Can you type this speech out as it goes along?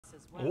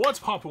as well. What's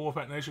poppin',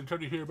 Wolfpac Nation?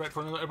 Tony here, back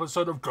for another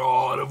episode of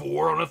God of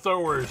War on a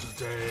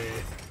Thursday.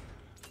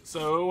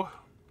 So,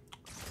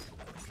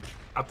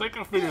 I think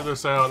I figured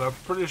this out. I'm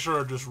pretty sure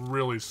I'm just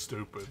really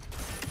stupid.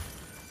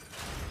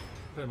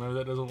 Okay, maybe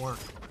that doesn't work.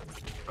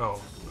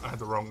 Oh, I had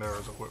the wrong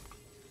arrows equipped.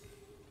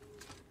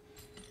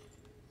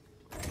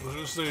 Let's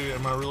just see,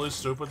 am I really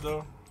stupid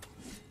though?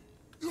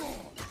 Oh,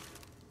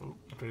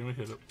 I didn't even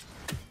hit it.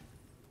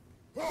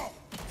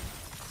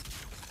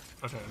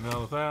 Okay,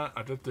 now with that,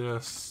 I did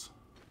this.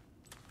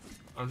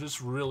 I'm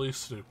just really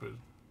stupid.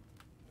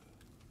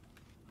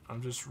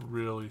 I'm just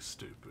really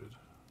stupid.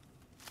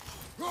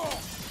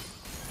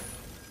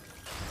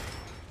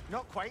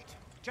 Not quite.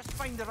 Just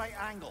find the right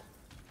angle.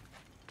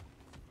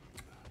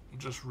 I'm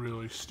just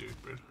really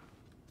stupid.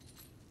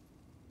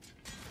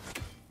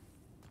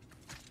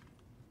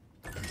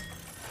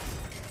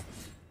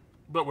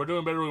 But we're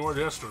doing better than we were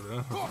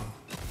yesterday.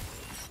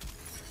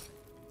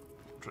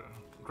 Okay,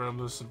 grab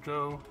this and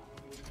go.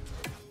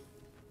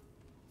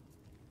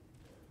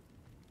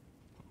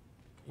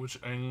 Which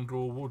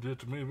angle will get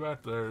to me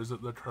back there? Is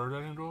it the third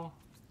angle?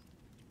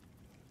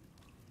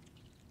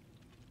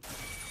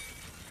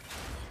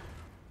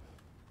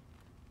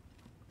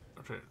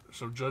 Okay,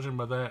 so judging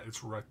by that,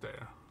 it's right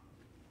there.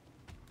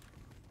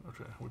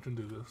 Okay, we can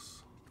do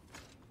this.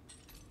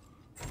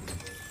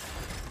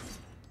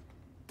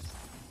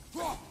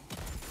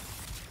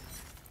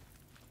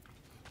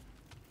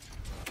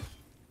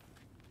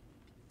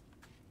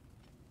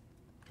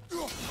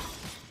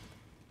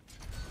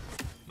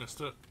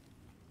 Missed it.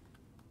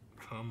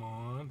 Come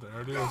on,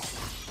 there it is.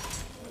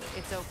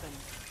 It's open.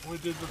 We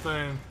did the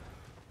thing.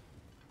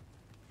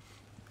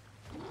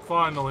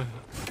 Finally.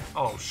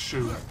 Oh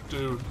shoot,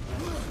 dude.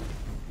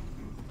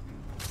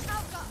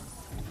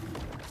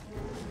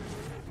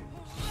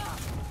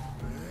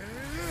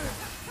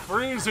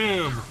 Freeze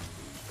him!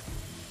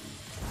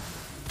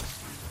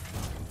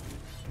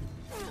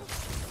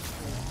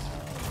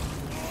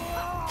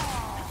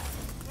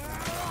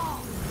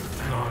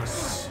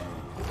 Nice.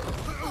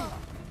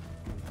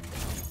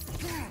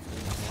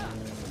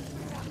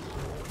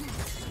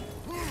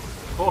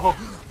 Oh.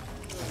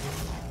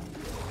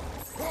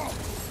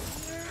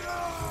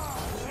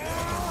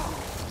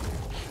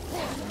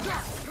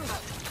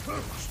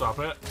 Stop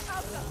it.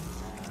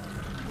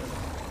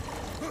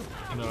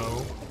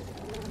 No.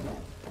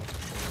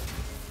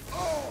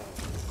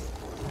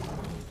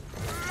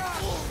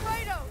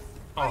 Kratos,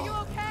 are you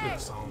okay?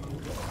 Good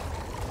song.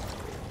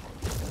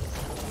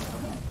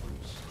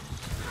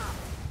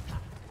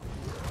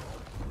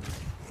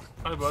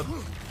 Hi, bud.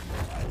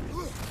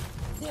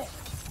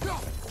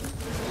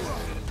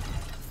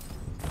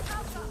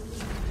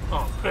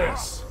 Oh,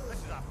 piss. This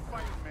is a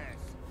fine mess.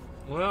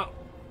 Well,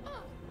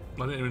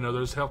 I didn't even know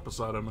there was help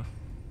beside of me.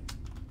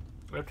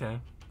 Okay.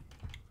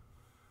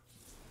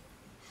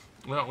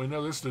 Well, we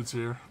know this dude's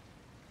here.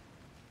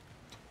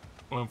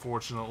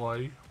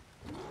 Unfortunately.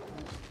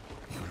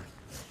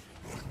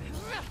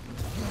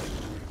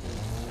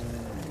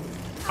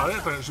 I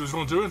didn't think she was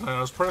going to do anything.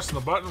 I was pressing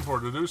the button for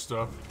her to do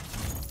stuff.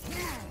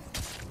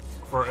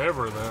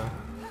 Forever there.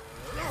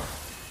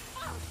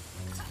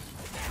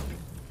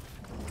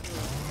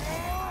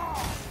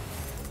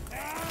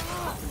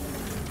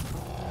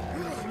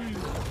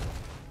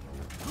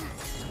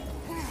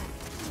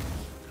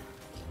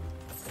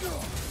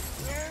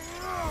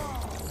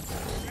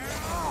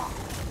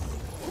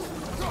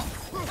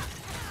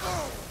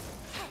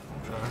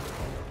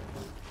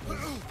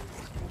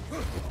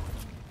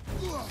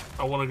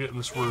 I want to get in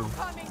this room.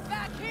 Coming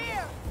back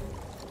here.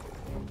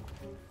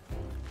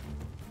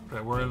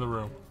 Okay, we're in the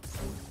room.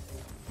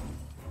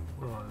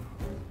 Where are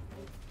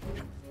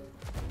you?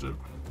 Dude.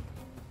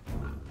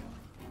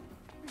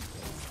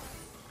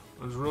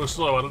 It was really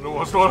slow. I don't know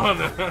what's going on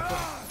there.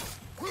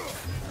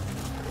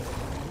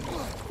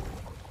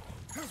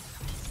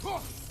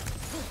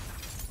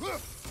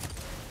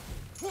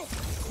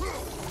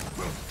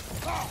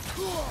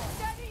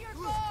 Steady your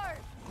guard.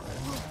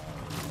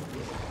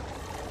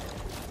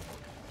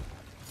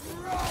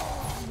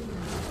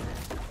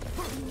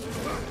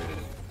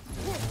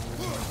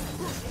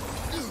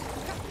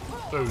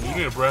 Dude, you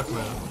need a breath,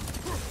 man.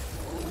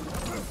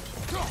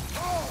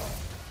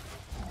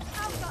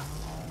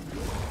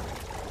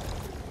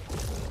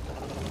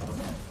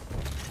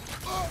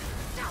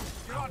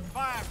 You're on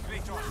fire,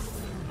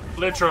 Kratos.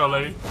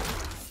 Literally.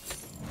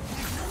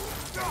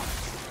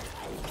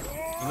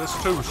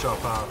 This too shall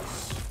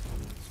pass.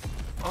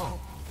 Oh,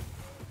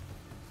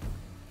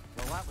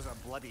 Well, that was a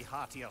bloody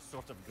heartier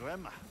sort of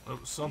grim. that was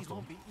These something.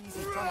 won't be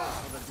easy tunnels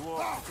for the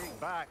dwarf to take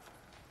back.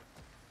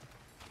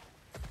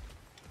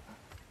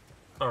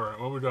 Alright,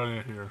 what we got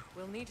in here?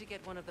 We'll need to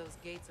get one of those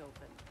gates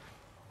open.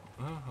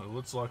 It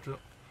looks like it.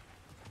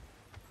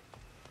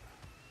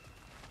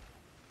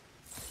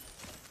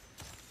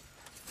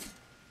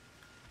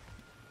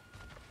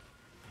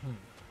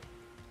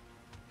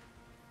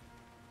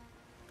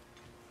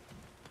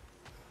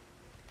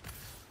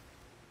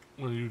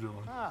 What are you doing?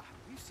 Ah,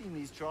 we've seen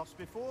these troughs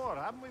before,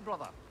 haven't we,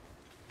 brother?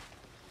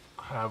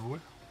 Have we?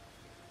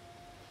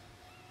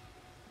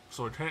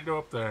 So we can't go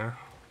up there.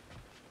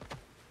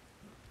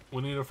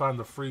 We need to find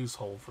the freeze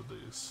hole for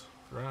these,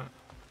 right?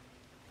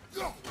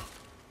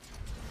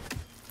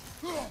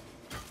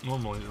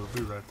 Normally it would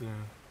be right there.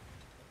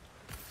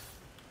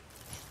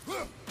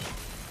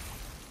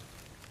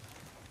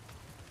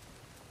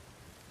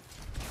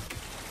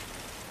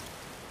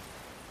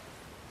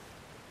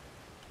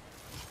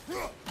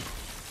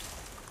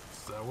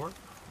 Does that work?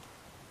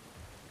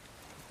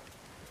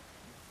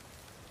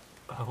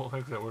 I don't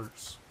think that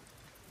works.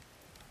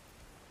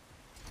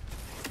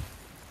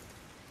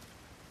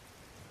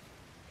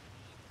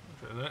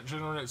 Okay, that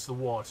generates the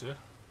water.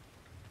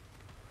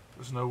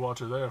 There's no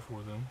water there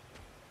for them.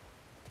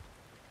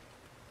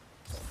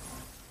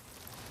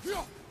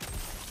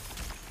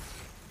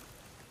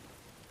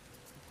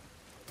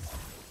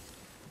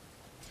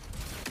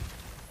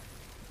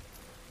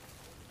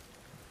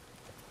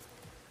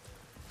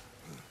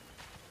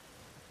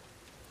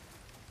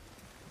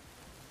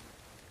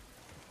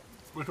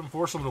 We can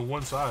force them to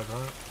one side,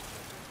 right?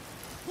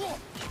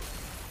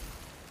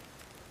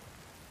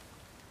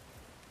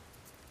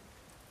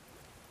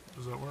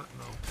 Does that work?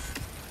 No.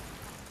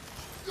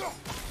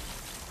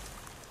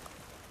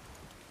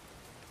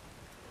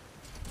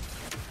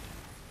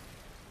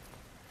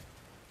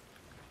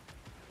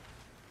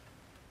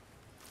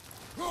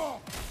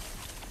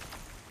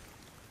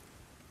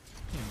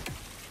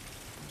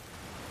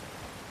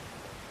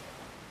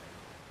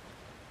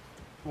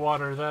 What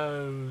are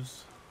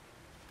those?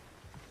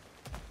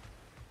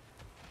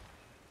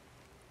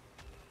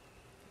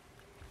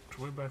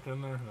 Way back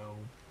in there? No.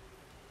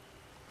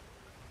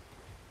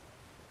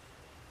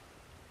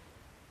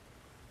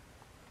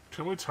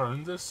 Can we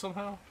turn this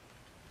somehow?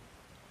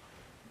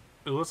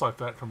 It looks like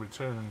that can be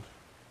turned.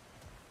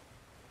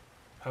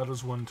 How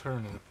does one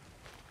turn it?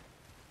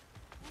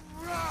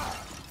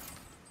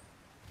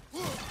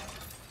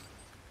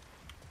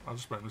 I'll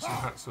just make me some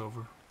hot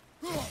silver.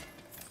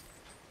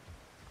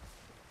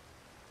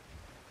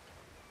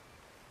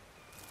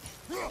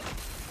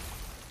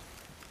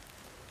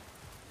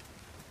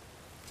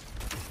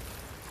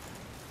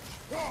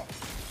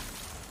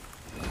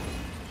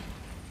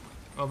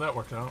 Oh, that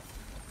worked out.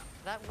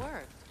 That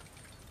worked.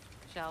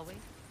 Shall we?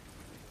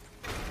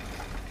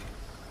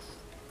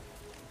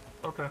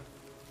 Okay.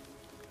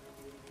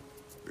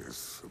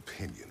 This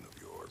opinion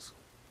of yours,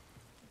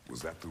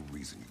 was that the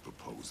reason you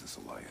proposed this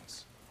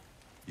alliance?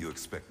 You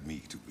expect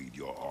me to lead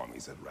your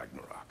armies at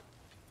Ragnarok?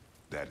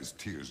 That is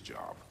Tyr's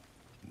job,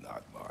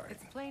 not mine.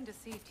 It's plain to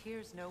see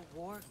Tyr's no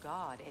war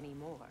god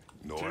anymore.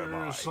 Nor am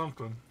I. There's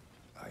something.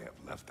 I have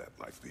left that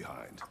life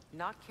behind.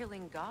 Not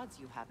killing gods,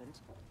 you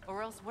haven't.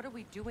 Or else what are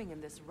we doing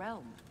in this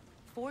realm?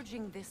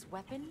 Forging this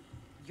weapon?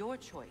 Your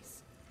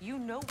choice. You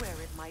know where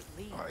it might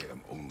lead. I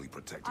am only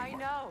protecting I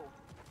know.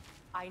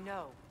 I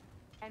know.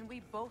 And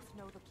we both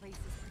know the places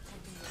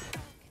protecting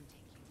yourself can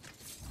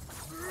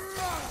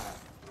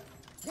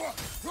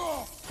take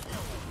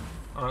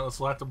you. Alright, let's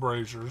light the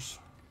braziers.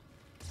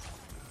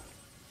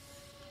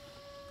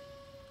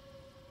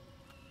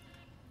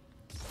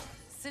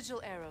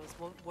 Sigil arrows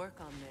won't work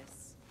on this.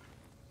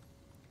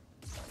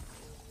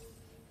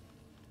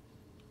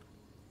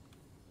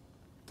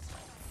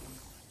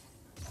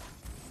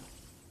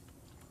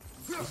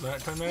 Does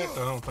that connect?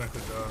 I don't think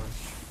it does.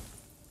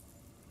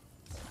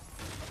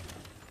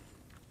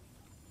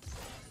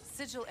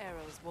 Sigil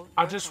arrows won't work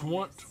I just on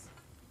want... this.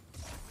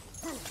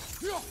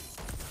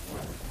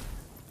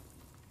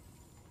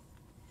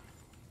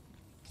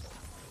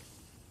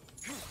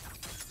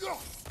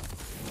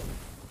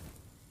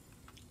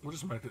 We'll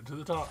just make it to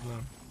the top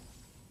then.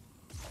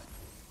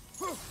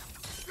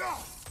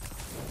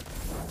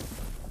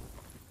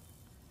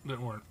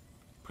 Didn't work.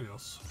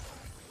 Pills.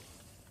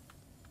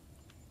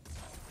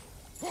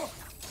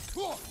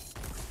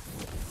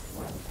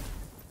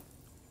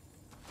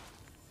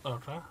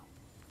 Okay.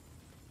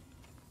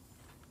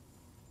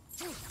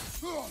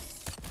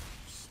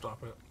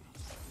 Stop it.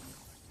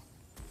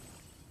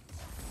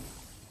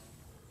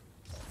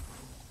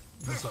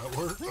 Does that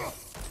work?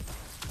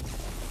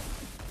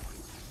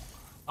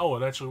 Oh,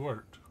 it actually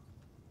worked.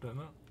 Didn't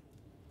it?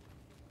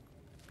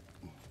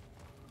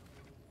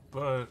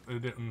 But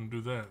it didn't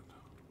do that.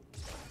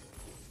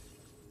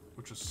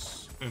 Which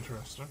is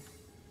interesting.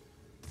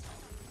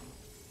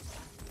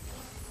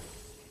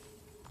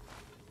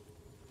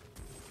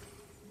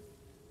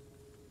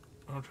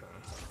 Okay.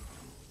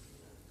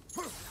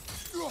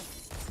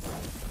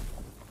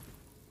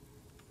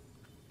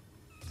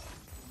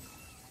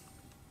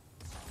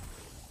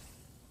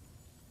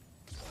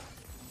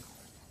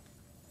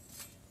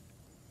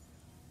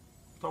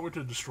 Thought we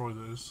could destroy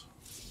those.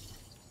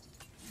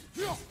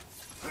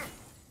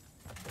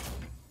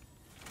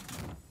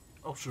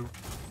 Oh shoot.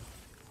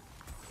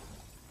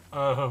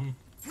 Okay,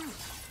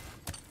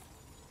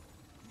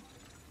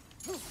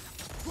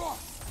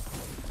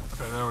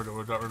 there we go.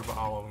 We got rid of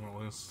all of them at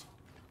least.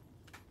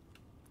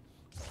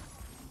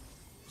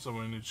 So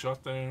we need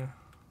shot there.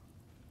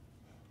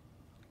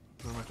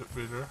 To make it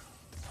bigger.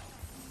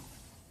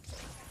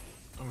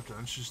 Okay,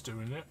 and she's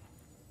doing it.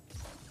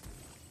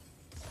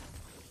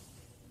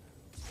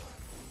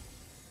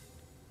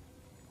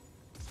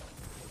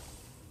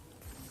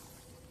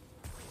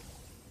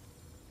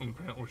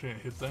 Apparently we can't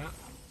hit that.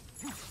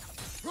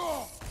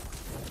 Oh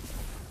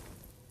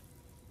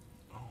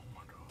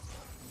my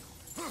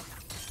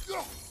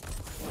god.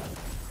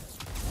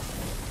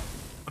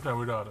 Okay,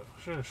 we got it.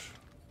 Sheesh.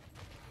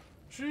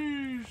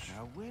 Sheesh.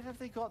 Now, where have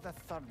they got the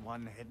third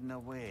one hidden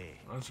away?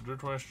 That's a good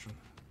question.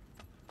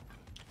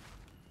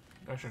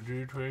 That's a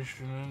good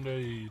question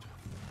indeed.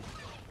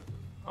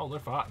 Oh, they're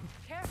fighting.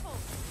 Careful!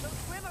 Those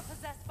Grimm are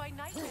possessed by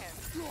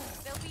nightmares.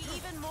 They'll be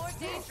even more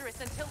dangerous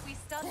until we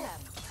stun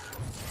them.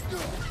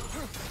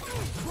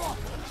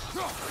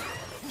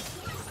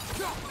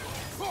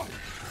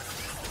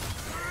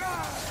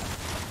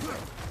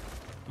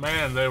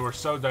 Man, they were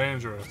so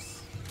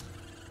dangerous.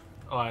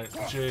 Like,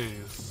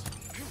 jeez.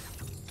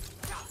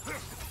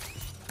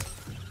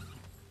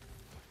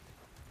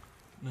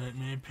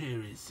 Nightmare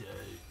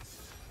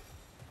parasites.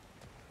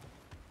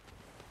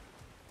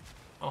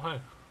 Oh, hey.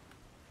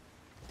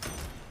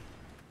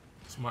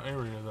 It's my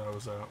area that I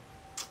was at.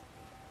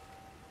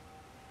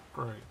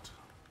 Great.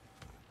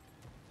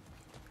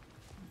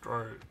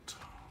 Great.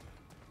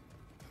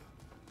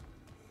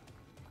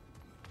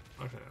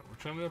 Okay, we're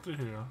coming up to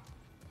here.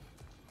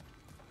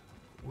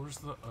 Where's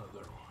the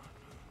other one?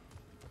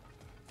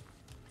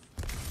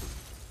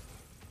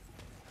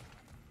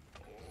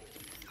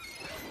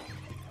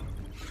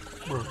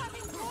 Bro.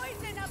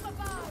 Poison up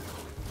above!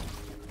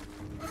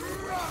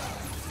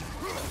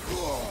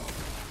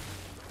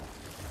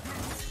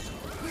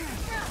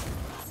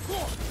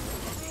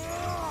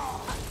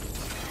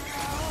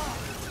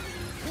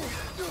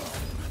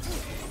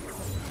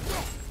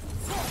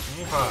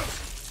 Okay.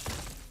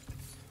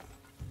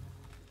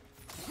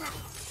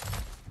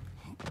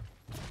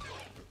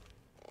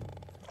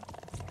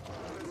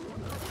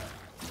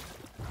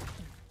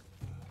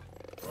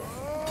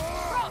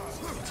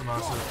 That's a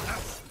nice hit.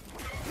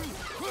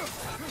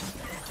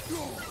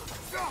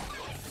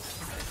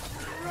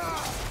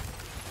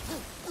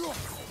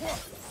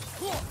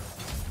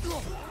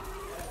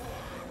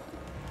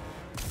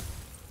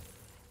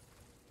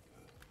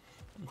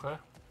 Okay.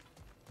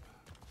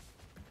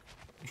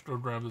 Let's go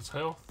grab this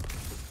health.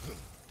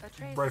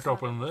 Atreus Break is not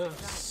open a this.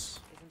 giant,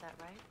 isn't that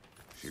right?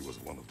 She was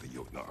one of the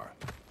Jotnar.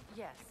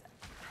 Yes.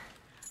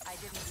 I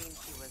didn't mean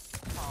she was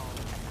tall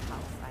at the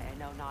house. I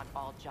know not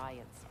all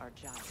giants are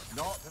giants.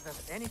 Not that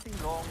there's anything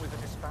wrong with the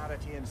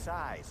disparity in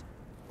size,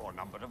 or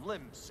number of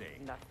limbs, say.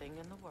 Nothing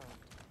in the world.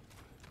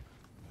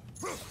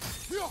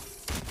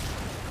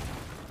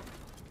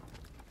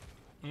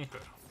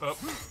 Okay. Up.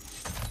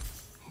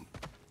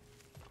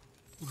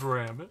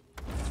 Grab it.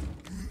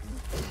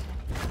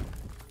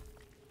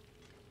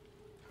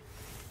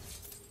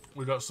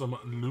 We got some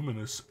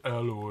luminous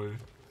alloy.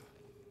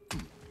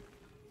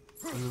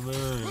 Very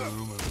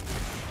luminous.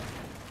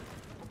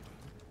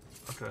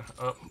 Okay.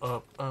 Up,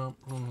 up, up.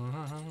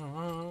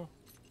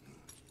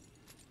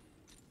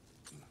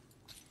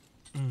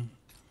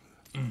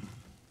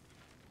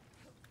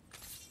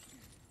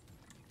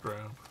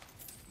 Grab.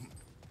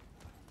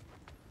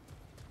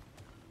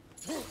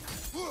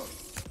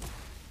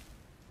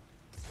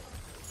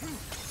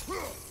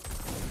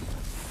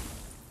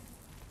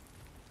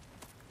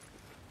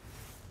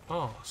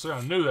 Oh, see,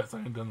 I knew that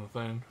thing done the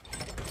thing.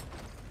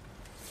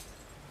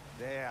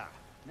 There.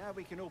 Now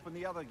we can open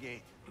the other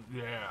gate.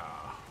 Yeah.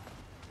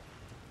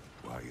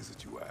 Why is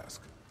it you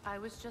ask? I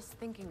was just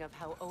thinking of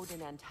how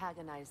Odin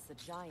antagonized the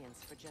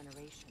giants for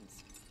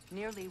generations.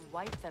 Nearly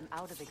wiped them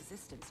out of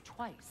existence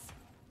twice.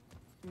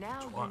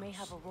 Now you may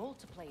have a role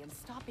to play in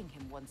stopping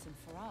him once and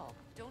for all.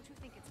 Don't you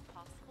think it's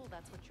possible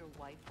that's what your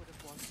wife would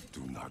have wanted?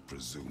 Do not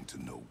presume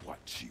to know what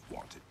she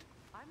wanted.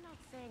 I'm not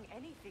saying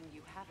anything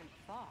you haven't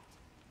thought.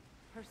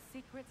 Her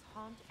secrets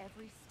haunt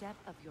every step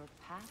of your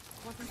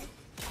path, wasn't it?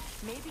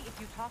 Maybe if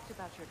you talked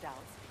about your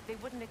doubts, they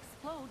wouldn't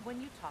explode when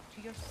you talk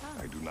to your son.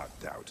 I do not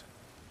doubt.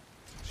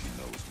 She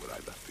knows what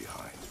I left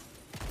behind.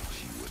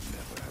 She would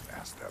never have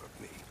asked that of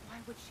me.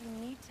 Why would she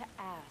need to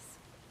ask?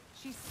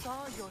 She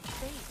saw your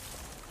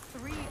face.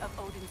 3 of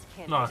Odin's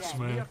kin Nice, dead.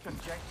 man. Mere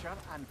conjecture,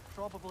 and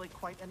probably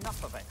quite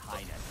enough of it,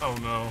 Highness. Oh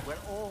no. We're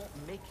all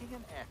making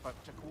an effort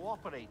to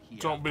cooperate here.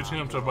 Don't be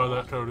tempted by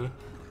that, Cody.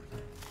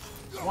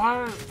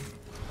 Why?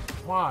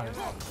 Why?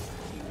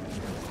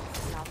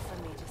 Not for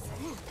me to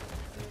say.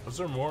 Is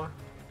there more?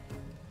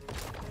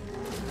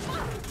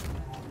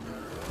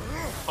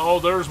 Oh,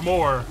 there's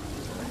more.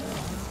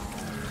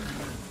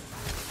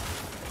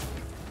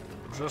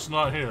 Just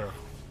not here.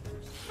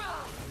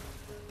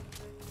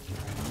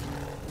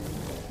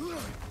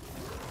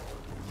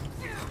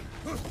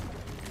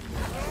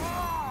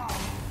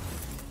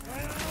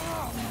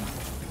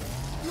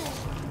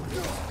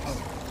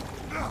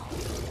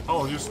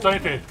 Oh, you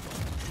stinky.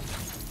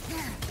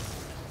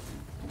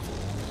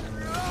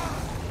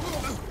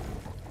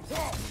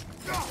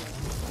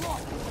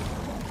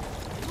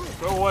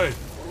 Go away.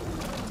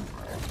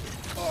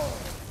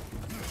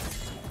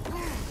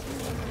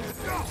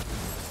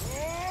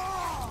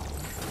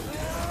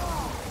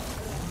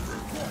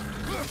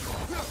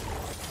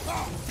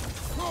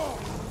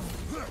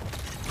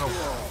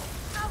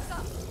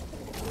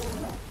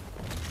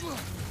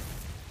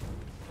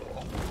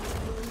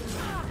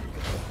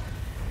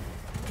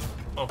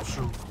 Oh,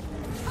 shoot.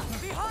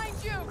 Behind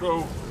you!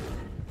 Go.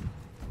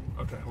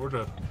 Okay, we're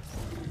dead.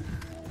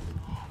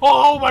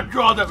 Oh my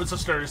god, that was the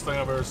scariest thing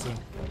I've ever seen.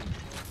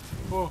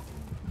 Oh.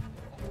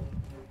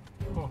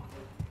 Oh.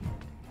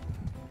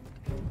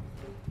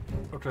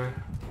 Okay.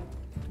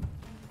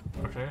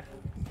 Okay.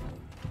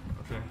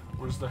 Okay,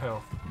 where's the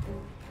health?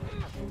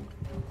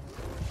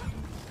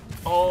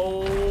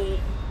 Oh!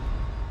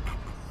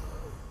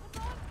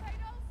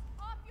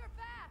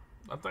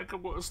 I think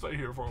I'm gonna stay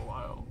here for a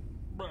while.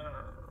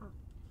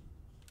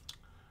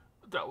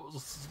 That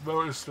was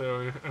very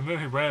scary. And then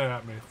he ran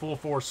at me, full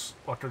force,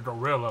 like a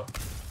gorilla.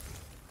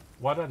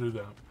 Why'd I do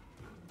that?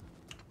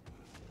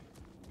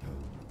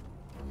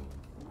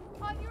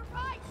 On your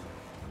right!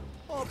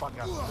 Oh,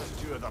 bugger.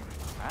 There's two of them.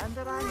 And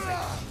they're angry.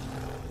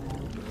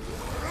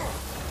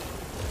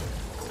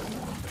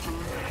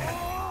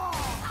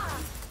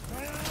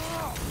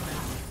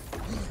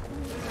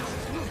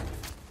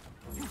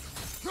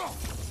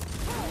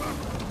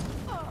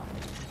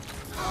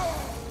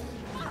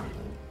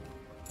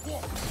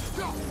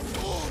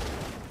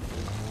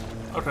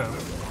 Okay.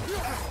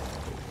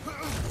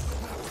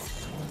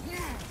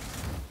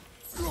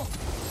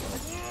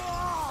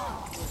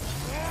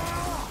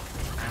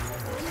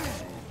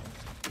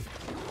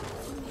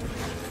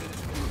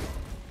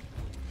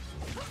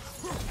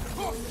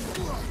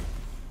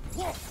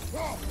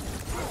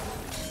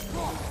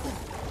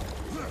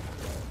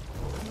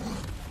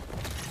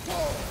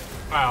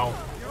 Ow.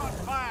 You're on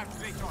fire,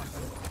 Kratos.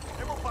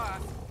 It will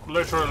pass.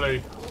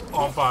 Literally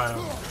on fire. On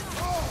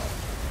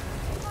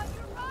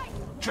your right!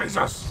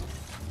 Jesus!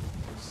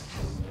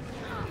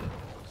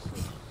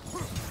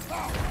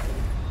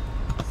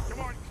 Come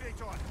on,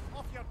 Kratos.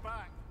 Off your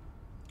back.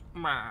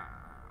 Meh.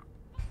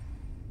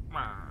 Meh.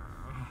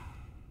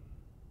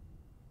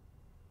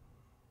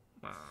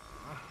 Meh.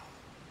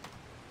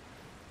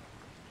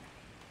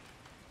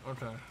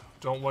 Okay,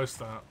 don't waste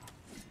that.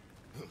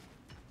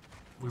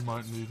 We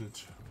might need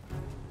it.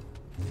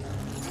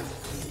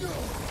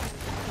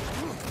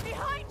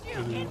 Behind you!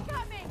 Idiot.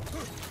 Incoming!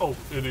 Oh,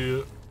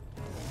 idiot.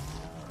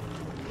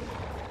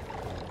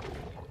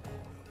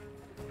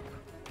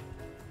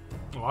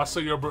 Oh, I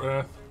see your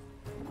breath.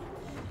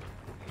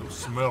 You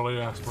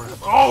smelly ass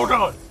breath. Oh,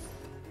 no!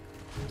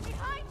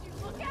 Behind you!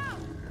 Look out!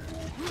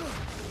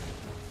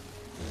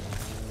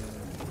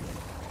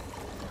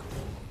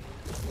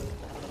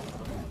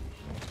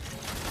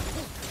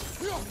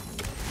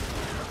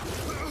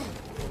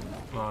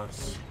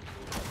 Nice.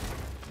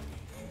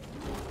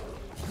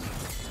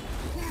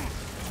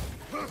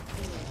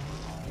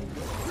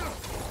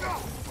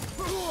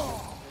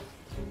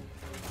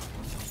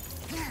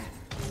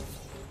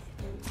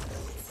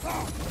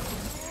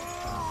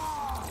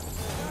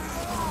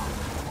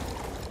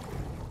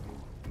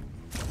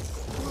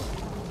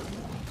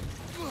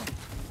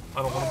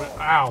 I don't want to be.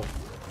 Ow!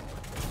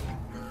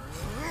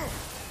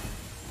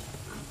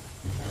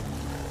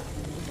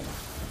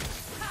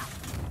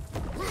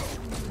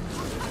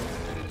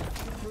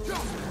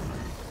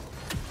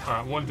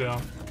 Alright, one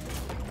down.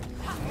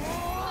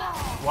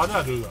 Why did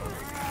I do that?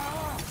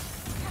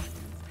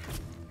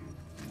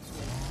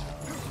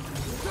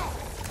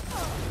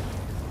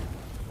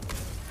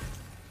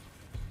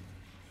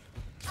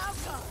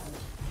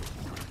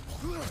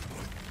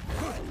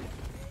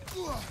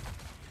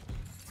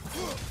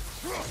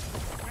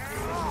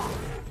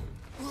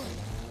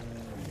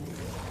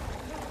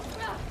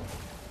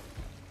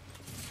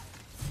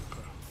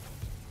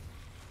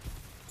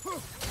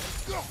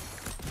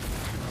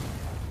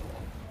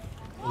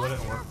 Well, that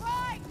didn't work.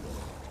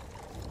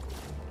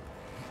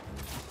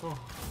 Oh.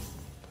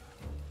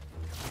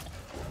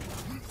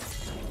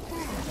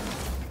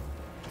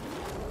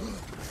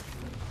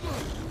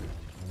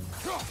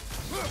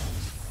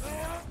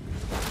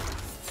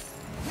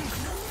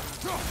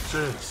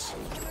 Jeez.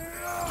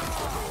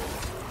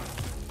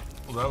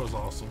 Well, that was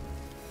awesome.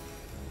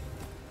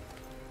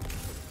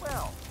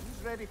 Well,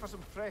 who's ready for some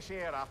fresh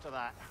air after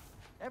that?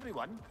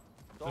 Everyone?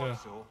 Thought Yeah.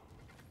 so.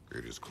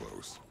 It is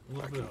close. A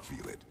little I can bit.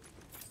 feel it.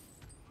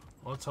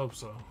 Let's hope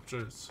so.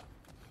 Jeez.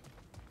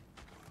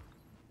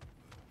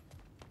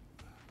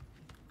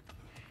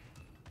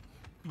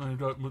 I ain't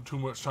got too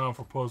much time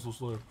for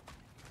puzzles left.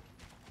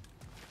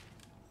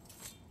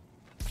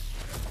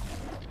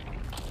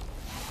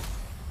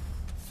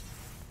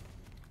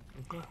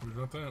 Okay, we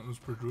got that. That was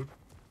pretty good.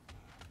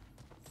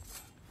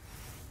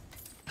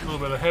 A little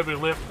bit of heavy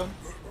lifting.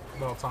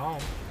 About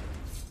time.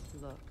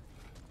 Look,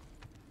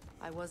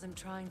 I wasn't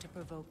trying to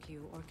provoke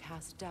you or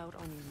cast doubt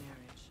on your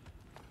marriage.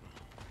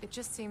 It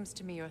just seems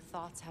to me your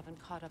thoughts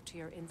haven't caught up to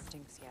your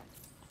instincts yet.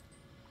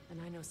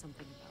 And I know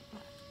something about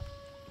that.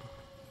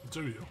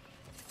 Do you?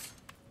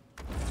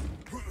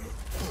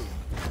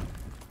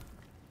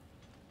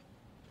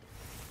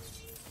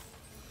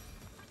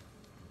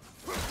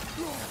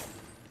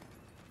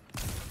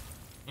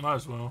 Might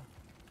as well.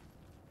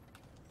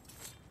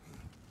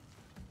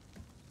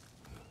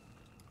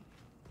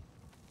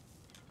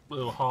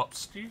 Little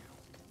hopski.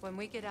 When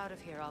we get out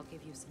of here, I'll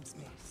give you some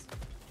space.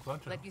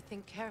 Gotcha. Let you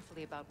think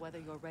carefully about whether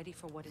you're ready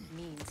for what it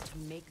means to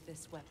make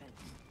this weapon.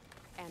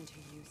 and to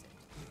use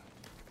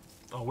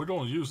it. Oh, we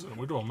don't use it.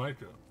 We don't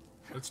make it.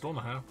 It's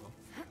gonna happen.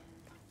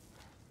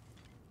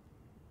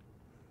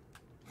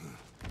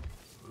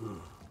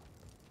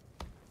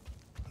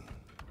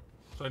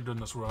 Thank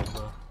goodness we're out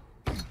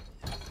there.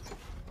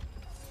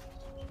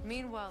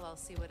 Meanwhile, I'll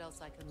see what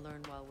else I can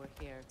learn while we're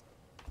here.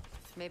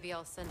 Maybe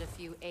I'll send a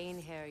few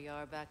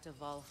Einherjar back to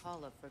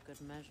Valhalla for good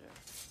measure.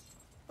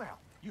 Well,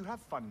 you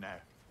have fun now.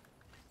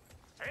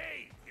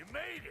 Hey, you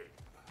made it!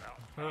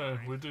 Hey,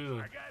 we did.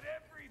 I got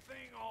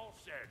everything all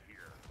set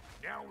here.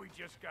 Now we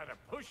just gotta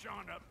push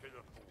on up to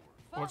the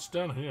fort. What's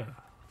down here?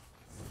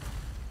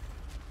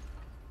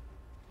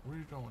 Where are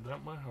you going?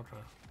 That way?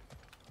 Okay.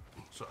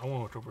 So I want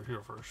to look over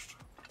here first.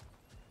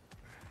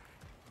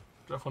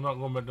 Definitely not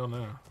going back down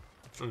there.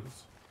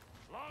 Truth.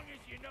 Long as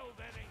you know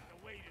that ain't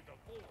the way to the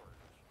forge.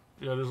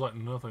 Yeah, there's like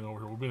nothing over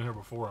here. We've been here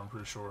before, I'm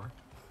pretty sure.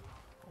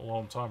 A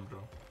long time ago.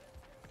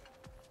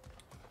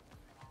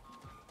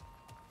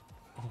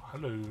 Oh,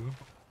 hello.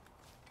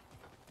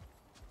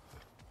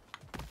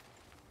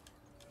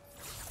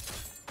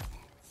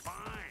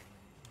 Fine.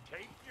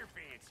 Take your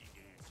fancy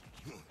dancy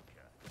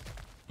shortcut.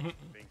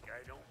 Think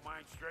I don't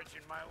mind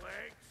stretching my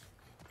legs?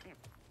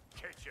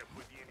 Catch up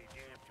with you any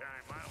damn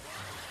time I want.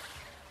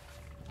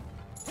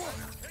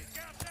 Take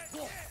out that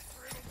jet,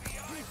 or it'll be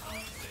on.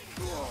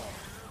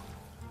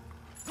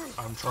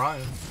 I'm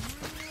trying.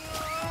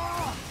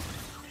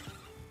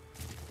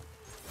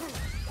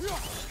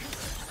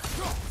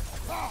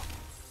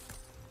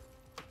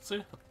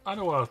 See, I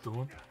know what I was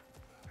doing.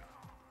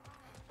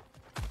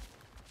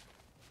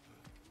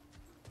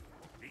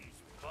 These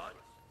butts?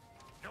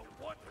 No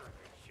wonder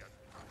they shut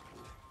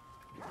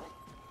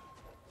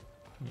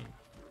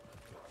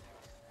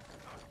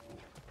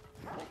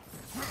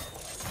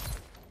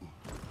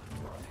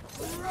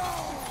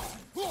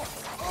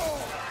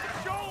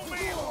Show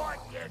me what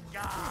you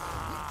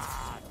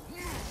got!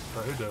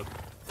 Oh, he did.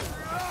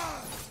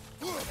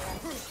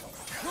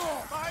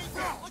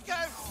 Look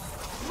out!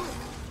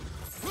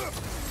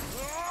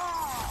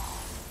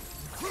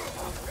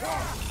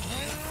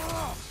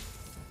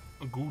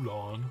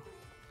 Gulon.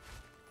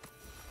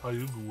 How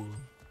you doing?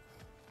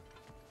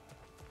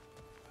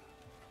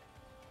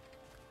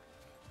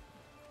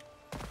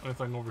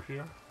 Anything over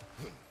here?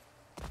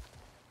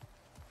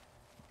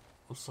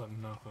 Looks like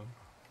nothing.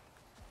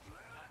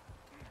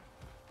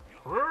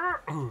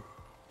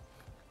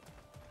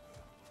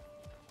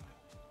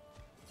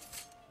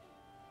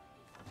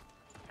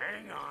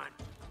 Hang on.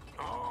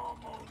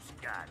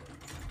 Almost got it.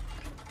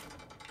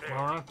 There.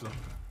 Alright then.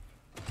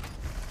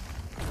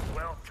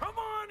 Well, come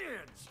on in,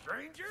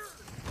 stranger.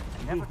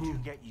 Never do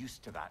get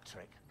used to that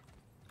trick.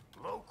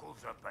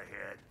 Locals up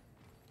ahead.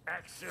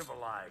 Act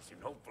civilized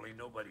and hopefully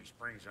nobody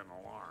springs an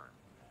alarm.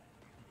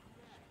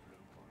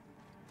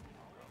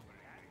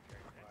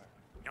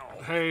 No,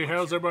 Hey,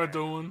 how's everybody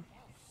doing?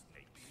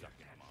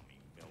 snake-sucking mummy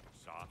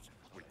milksops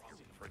with your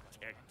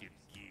protective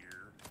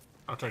gear.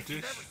 I'll take You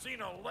this. never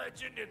seen a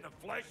legend in the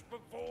flesh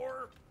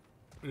before?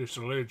 It's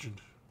a legend.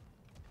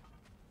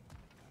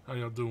 How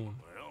y'all doing?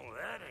 Well,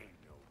 that ain't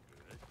no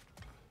good.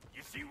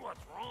 You see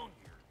what's wrong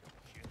here, don't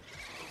you?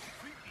 Those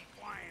creepy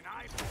flying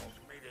eyeballs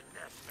made a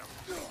nest of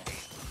them.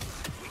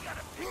 We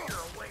gotta figure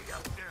a way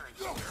up there and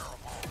scare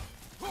them all.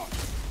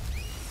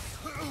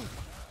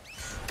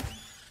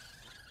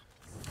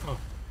 Oh.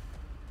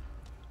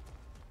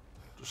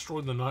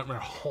 Destroy the nightmare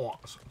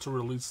haunts to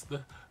release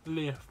the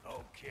lift.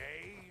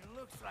 Okay,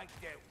 looks like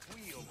that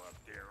wheel up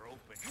there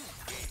opened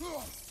the gate.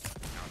 Not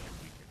that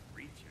we can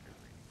reach it or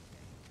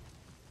anything.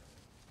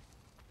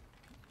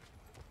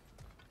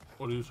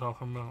 What are you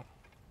talking about?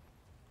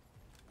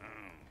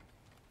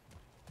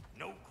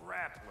 No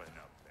grappling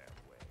up that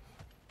way.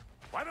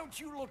 Why don't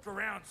you look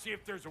around, see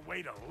if there's a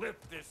way to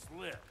lift this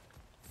lift?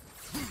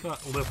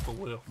 Not lift the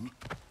lift.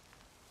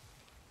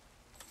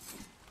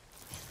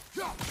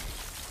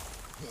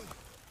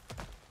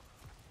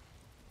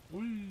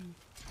 Whee.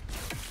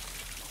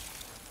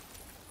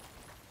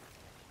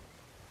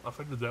 I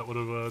figured that would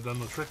have done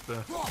the trick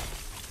there.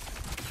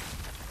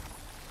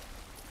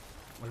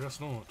 I guess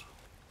not.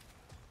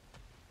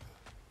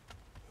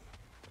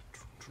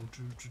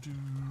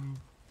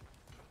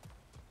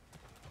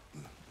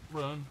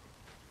 Run.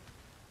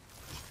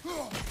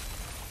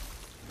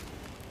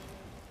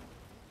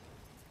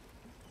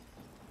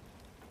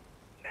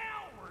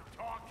 Now we're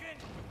talking!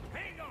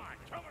 Hang on,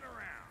 coming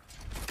around!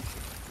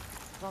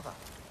 Brother,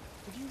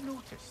 did you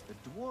notice the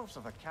dwarves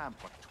of the camp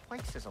were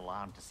twice as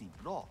alarmed to see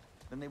Brock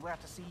than they were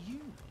to see you?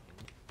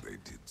 They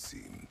did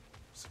seem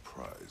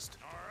surprised.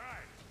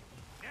 Alright,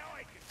 now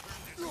I can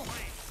turn this flame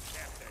and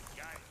tap that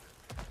geyser.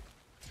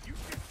 You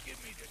just give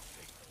me the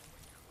signal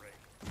when you're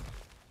ready.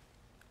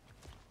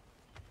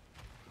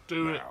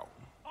 Do it. Now,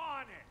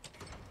 On it!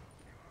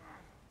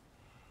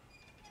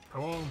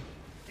 Come on.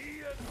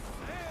 He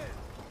ascends!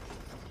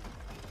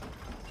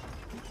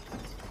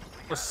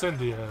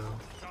 Ascendio.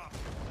 Stop it,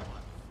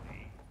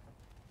 see?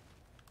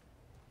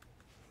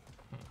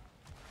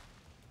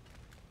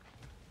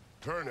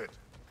 turn it.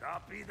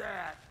 Copy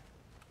that.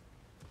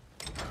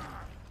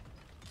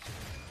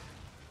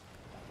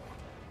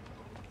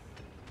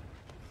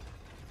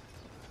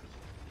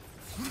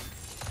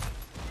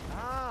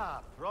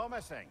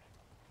 promising.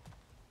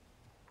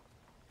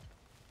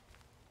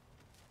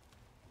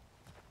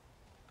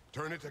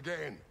 Turn it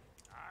again.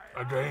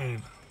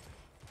 Again.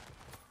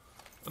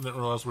 I didn't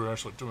realize we were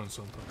actually doing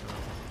something.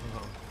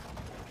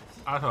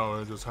 I thought we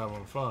were just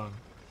having fun.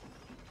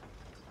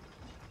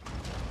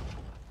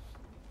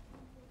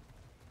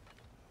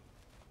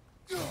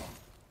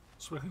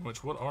 Speaking of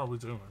which, what are we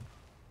doing?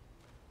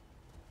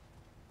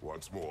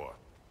 Once more.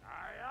 Aye,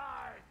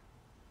 aye.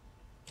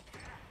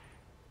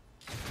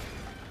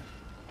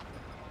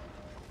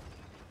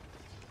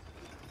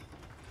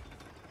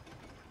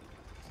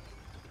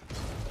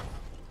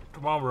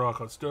 Come on, Brock,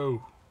 let's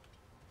go.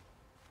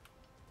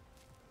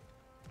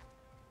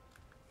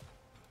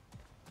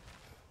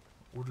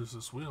 Where does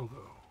this wheel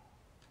go?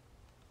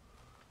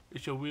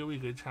 It's a really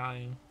good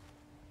time.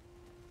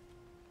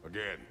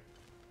 Again.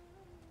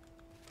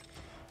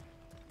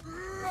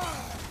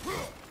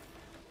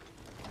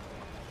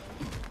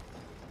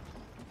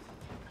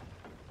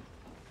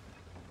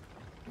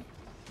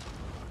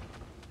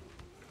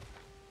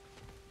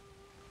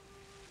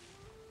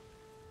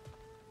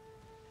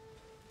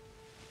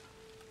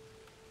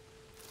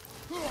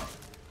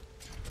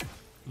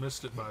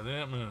 Missed it by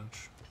that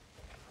much.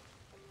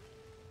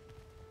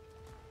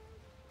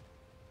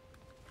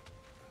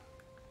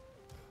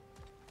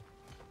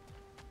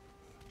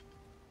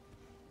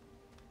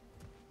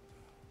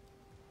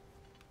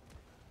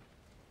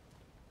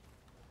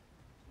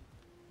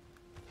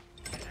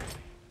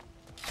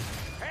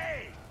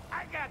 Hey,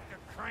 I got the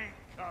crank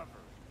covered.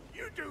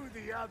 You do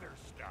the other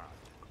stuff.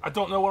 I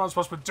don't know what I'm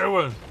supposed to be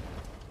doing.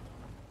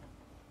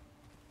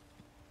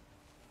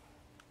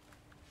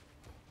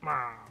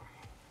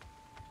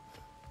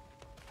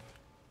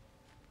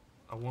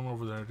 I went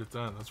over there to get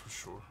that, that's for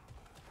sure.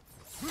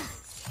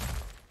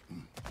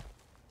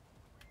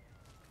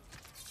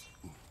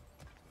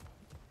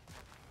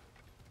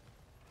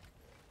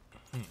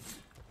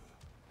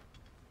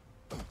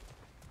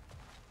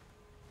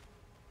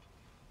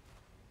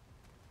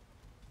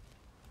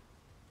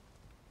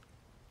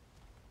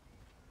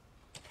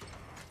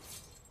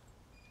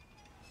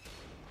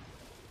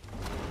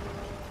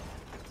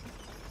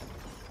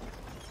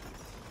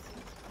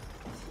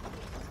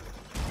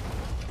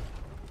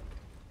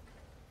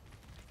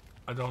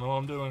 I don't know what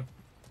I'm doing.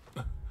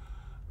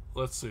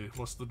 Let's see.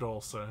 What's the doll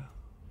say?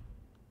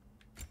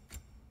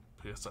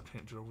 P.S. I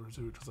can't get over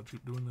to it because I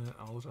keep doing that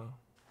all the time.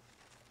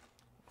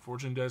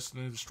 Forging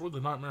Destiny. Destroy the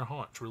Nightmare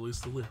Haunt to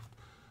release the lift.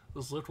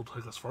 This lift will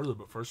take us further,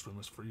 but first we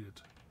must free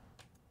it.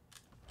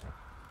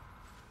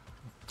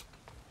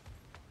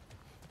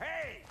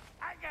 Hey,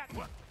 I got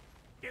what?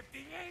 If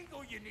the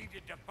angle you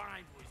needed to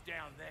find was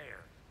down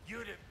there,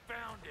 you'd have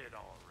found it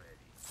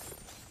already.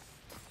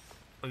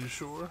 Are you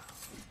sure?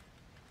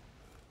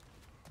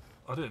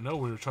 I didn't know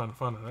we were trying to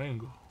find an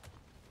angle.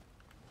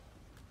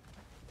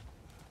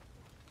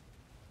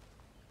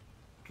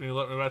 Can you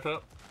let me back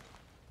up,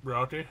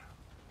 Rocky?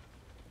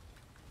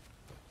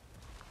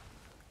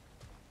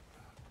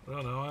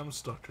 Well, no, I'm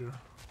stuck here.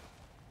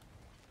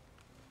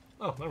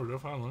 Oh, there we go,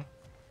 finally.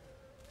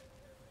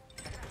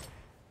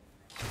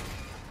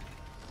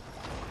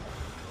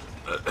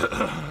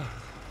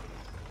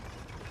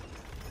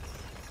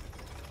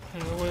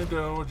 Here we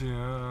go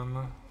again.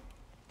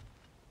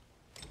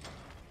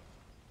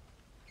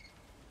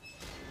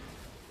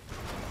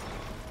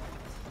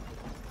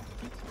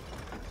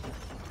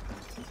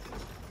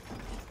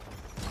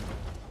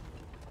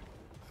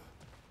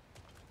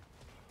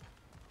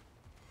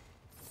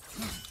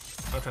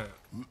 Okay.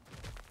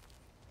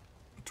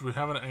 Do we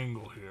have an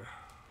angle here?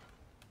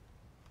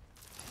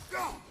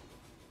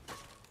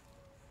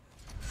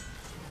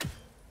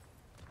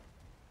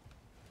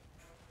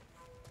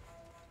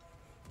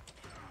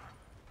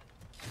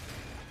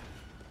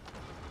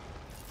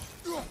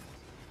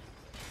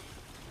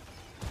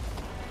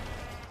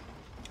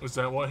 Is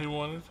that what he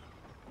wanted?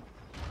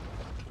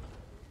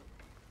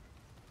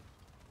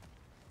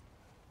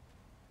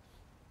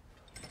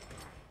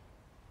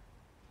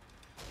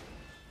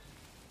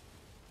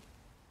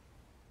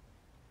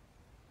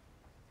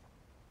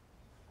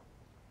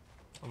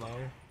 Hello?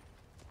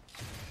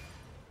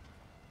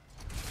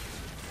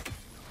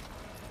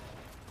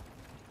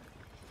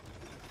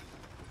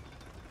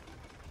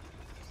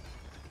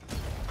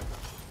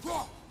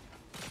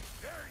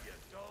 There you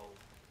go.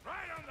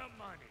 Right on the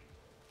money.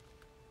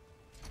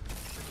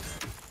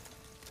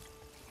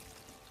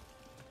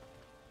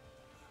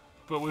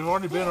 But we've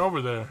already been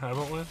over there,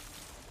 haven't we?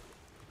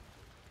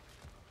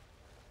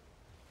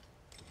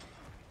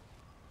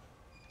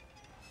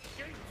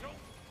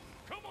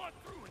 Come on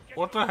through and get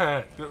What the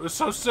heck? It was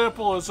so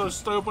simple and so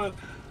stupid.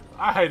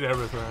 I hate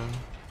everything.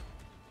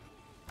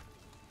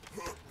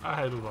 I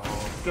hate it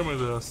all. Give me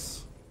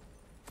this.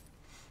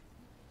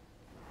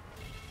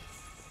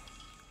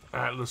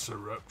 Atlas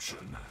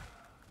Eruption.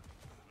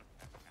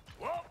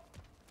 Well,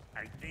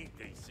 I think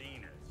they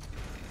seen us.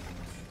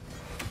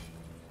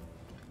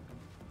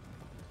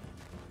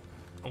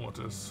 I want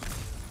this.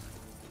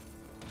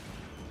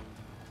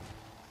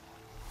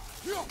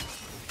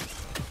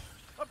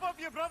 Above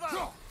you, brother!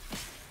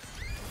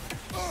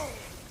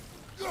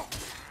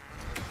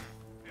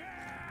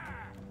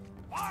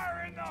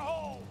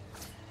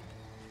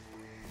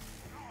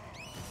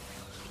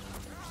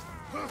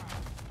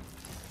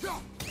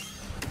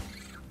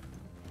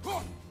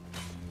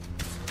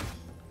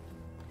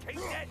 Take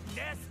that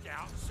nest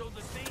out so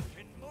the thing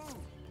can move.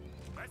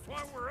 That's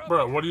why we're up.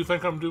 Bro, what do you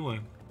think I'm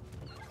doing?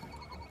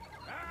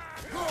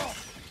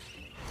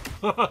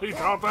 He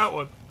caught that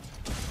one.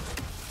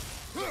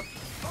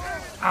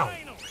 Ow.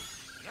 Finally.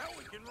 Now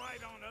we can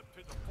ride on up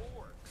to the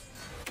fort.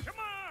 Come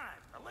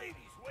on, the lady's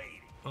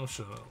waiting. Oh,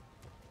 shut up.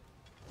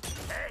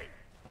 Hey,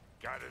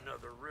 got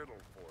another riddle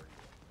for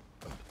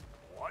you.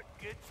 What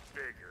gets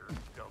bigger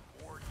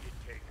the more you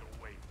take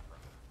away from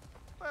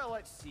it? Well,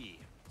 let's see.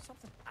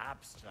 Something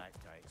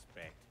abstract, I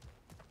expect.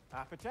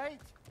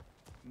 Appetite?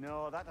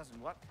 No, that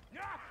doesn't work.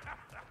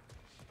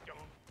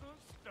 Stone to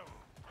stone.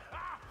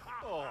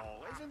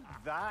 Oh, isn't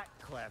that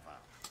clever?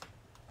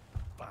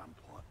 Bam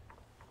pot.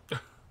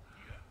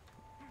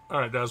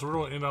 Alright, guys, we're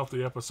going to end off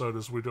the episode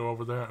as we go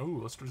over there.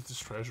 Ooh, let's do this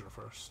treasure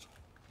first.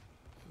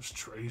 This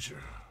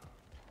treasure.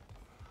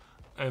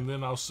 And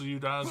then I'll see you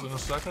guys in a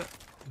second.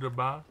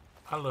 Goodbye.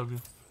 I love you.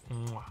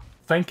 Mwah.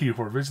 Thank you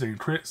for visiting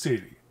Crit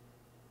City.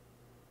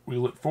 We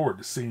look forward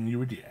to seeing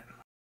you again.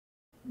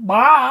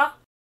 Bye!